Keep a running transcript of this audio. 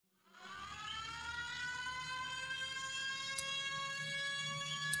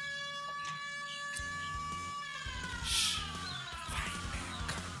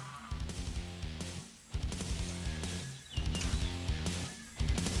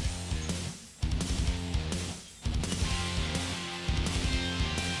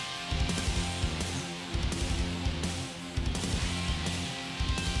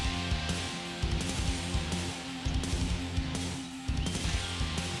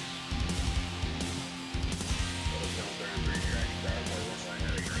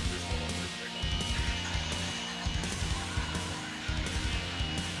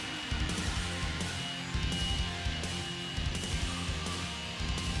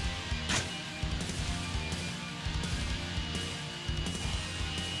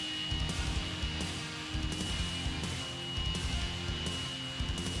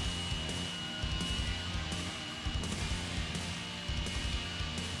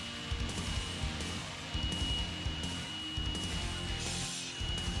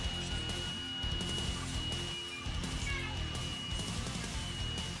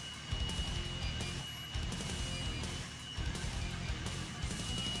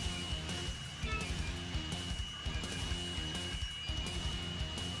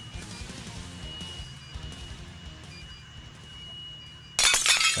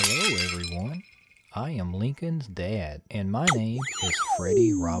Hello everyone, I am Lincoln's dad and my name is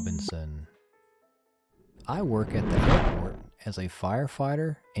Freddie Robinson. I work at the airport as a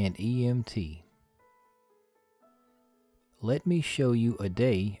firefighter and EMT. Let me show you a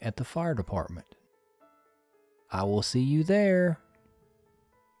day at the fire department. I will see you there.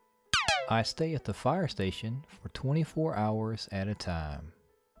 I stay at the fire station for 24 hours at a time.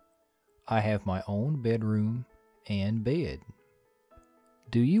 I have my own bedroom and bed.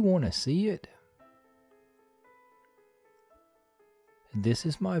 Do you want to see it? This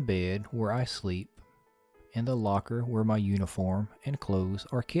is my bed where I sleep and the locker where my uniform and clothes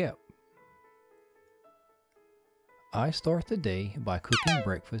are kept. I start the day by cooking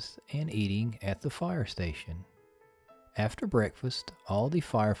breakfast and eating at the fire station. After breakfast, all the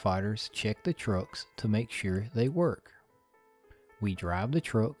firefighters check the trucks to make sure they work. We drive the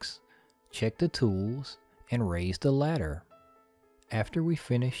trucks, check the tools, and raise the ladder. After we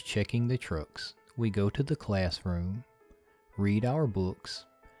finish checking the trucks, we go to the classroom, read our books,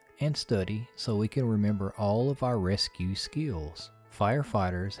 and study so we can remember all of our rescue skills.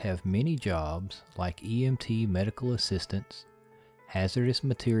 Firefighters have many jobs like EMT medical assistants, hazardous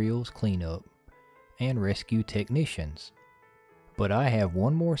materials cleanup, and rescue technicians. But I have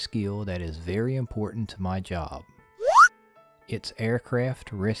one more skill that is very important to my job. It's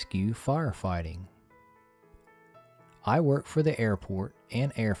aircraft rescue firefighting. I work for the airport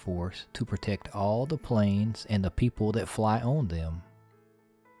and Air Force to protect all the planes and the people that fly on them.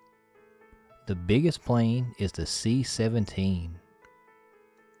 The biggest plane is the C-17.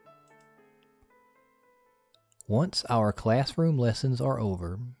 Once our classroom lessons are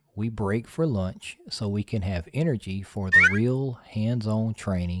over, we break for lunch so we can have energy for the real hands-on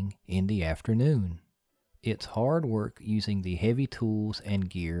training in the afternoon. It's hard work using the heavy tools and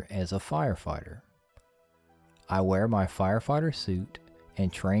gear as a firefighter. I wear my firefighter suit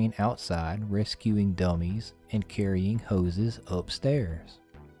and train outside rescuing dummies and carrying hoses upstairs.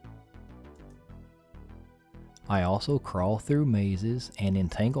 I also crawl through mazes and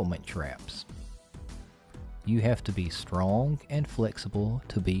entanglement traps. You have to be strong and flexible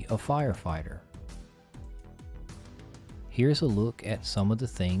to be a firefighter. Here's a look at some of the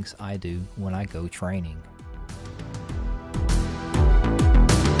things I do when I go training.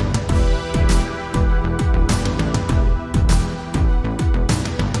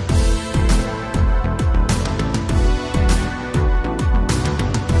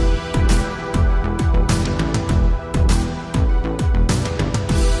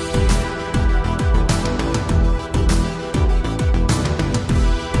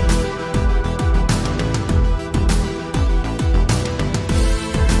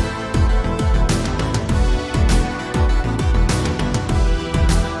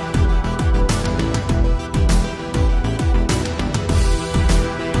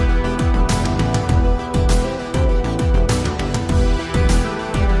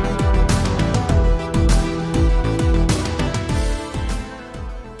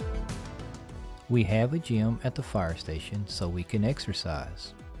 We have a gym at the fire station so we can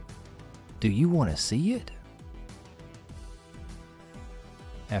exercise. Do you want to see it?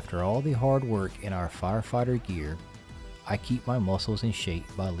 After all the hard work in our firefighter gear, I keep my muscles in shape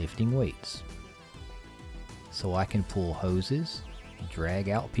by lifting weights. So I can pull hoses, drag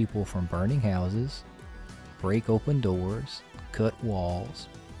out people from burning houses, break open doors, cut walls,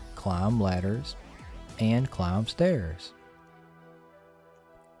 climb ladders, and climb stairs.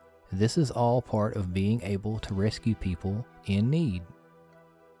 This is all part of being able to rescue people in need.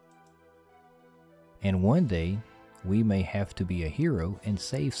 And one day, we may have to be a hero and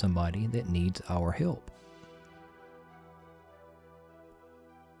save somebody that needs our help.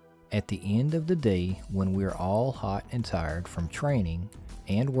 At the end of the day, when we're all hot and tired from training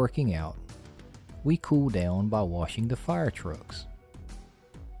and working out, we cool down by washing the fire trucks.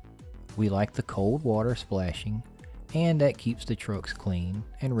 We like the cold water splashing, and that keeps the trucks clean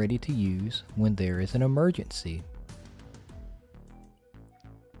and ready to use when there is an emergency.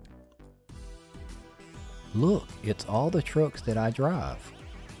 Look, it's all the trucks that I drive.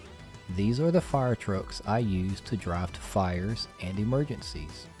 These are the fire trucks I use to drive to fires and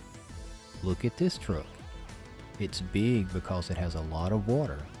emergencies. Look at this truck. It's big because it has a lot of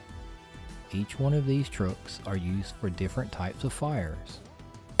water. Each one of these trucks are used for different types of fires.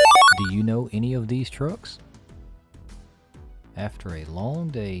 Do you know any of these trucks? After a long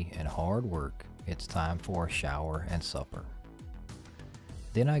day and hard work, it's time for a shower and supper.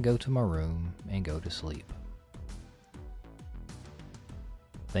 Then I go to my room and go to sleep.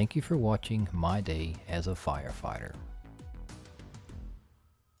 Thank you for watching my day as a firefighter.